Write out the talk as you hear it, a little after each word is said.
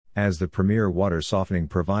As the premier water softening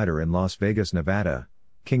provider in Las Vegas, Nevada,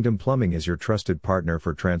 Kingdom Plumbing is your trusted partner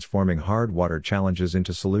for transforming hard water challenges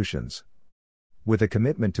into solutions. With a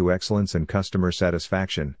commitment to excellence and customer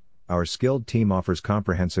satisfaction, our skilled team offers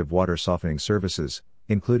comprehensive water softening services,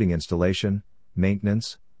 including installation,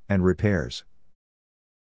 maintenance, and repairs.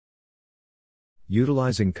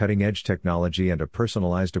 Utilizing cutting-edge technology and a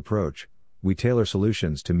personalized approach, we tailor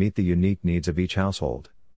solutions to meet the unique needs of each household.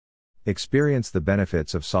 Experience the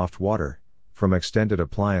benefits of soft water, from extended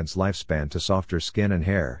appliance lifespan to softer skin and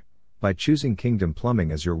hair, by choosing Kingdom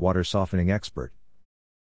Plumbing as your water softening expert.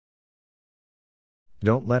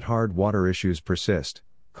 Don't let hard water issues persist.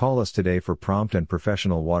 Call us today for prompt and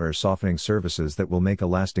professional water softening services that will make a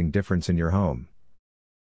lasting difference in your home.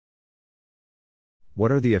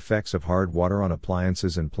 What are the effects of hard water on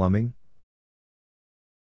appliances and plumbing?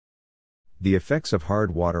 The effects of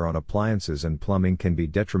hard water on appliances and plumbing can be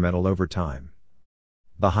detrimental over time.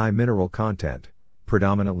 The high mineral content,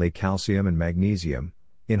 predominantly calcium and magnesium,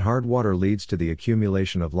 in hard water leads to the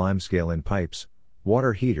accumulation of limescale in pipes,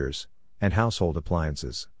 water heaters, and household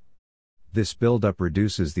appliances. This buildup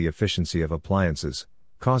reduces the efficiency of appliances,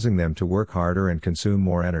 causing them to work harder and consume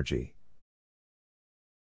more energy.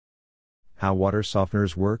 How water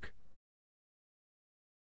softeners work?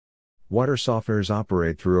 Water softeners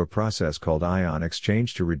operate through a process called ion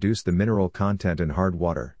exchange to reduce the mineral content in hard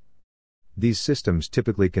water. These systems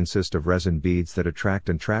typically consist of resin beads that attract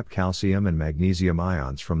and trap calcium and magnesium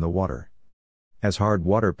ions from the water. As hard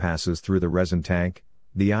water passes through the resin tank,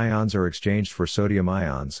 the ions are exchanged for sodium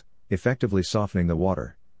ions, effectively softening the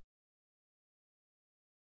water.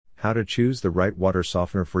 How to choose the right water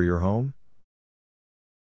softener for your home?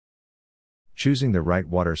 Choosing the right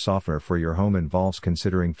water softener for your home involves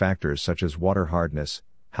considering factors such as water hardness,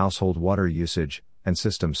 household water usage, and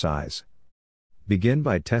system size. Begin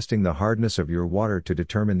by testing the hardness of your water to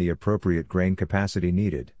determine the appropriate grain capacity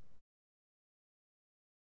needed.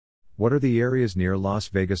 What are the areas near Las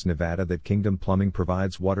Vegas, Nevada that Kingdom Plumbing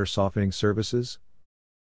provides water softening services?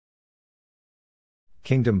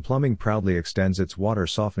 Kingdom Plumbing proudly extends its water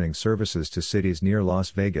softening services to cities near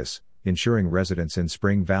Las Vegas, ensuring residents in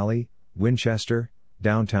Spring Valley, Winchester,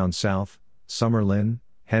 Downtown South, Summerlin,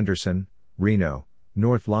 Henderson, Reno,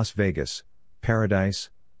 North Las Vegas, Paradise,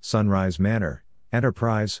 Sunrise Manor,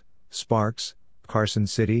 Enterprise, Sparks, Carson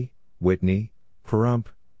City, Whitney, Pahrump,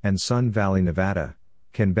 and Sun Valley, Nevada,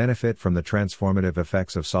 can benefit from the transformative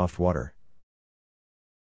effects of soft water.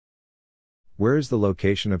 Where is the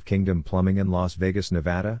location of Kingdom Plumbing in Las Vegas,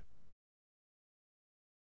 Nevada?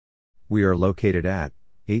 We are located at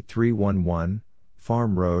 8311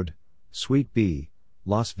 Farm Road, Suite B,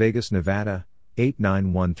 Las Vegas, Nevada,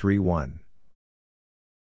 89131.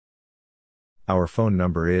 Our phone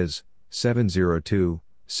number is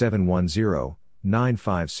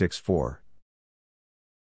 702-710-9564.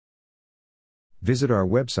 Visit our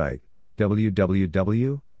website,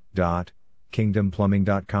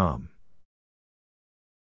 www.kingdomplumbing.com.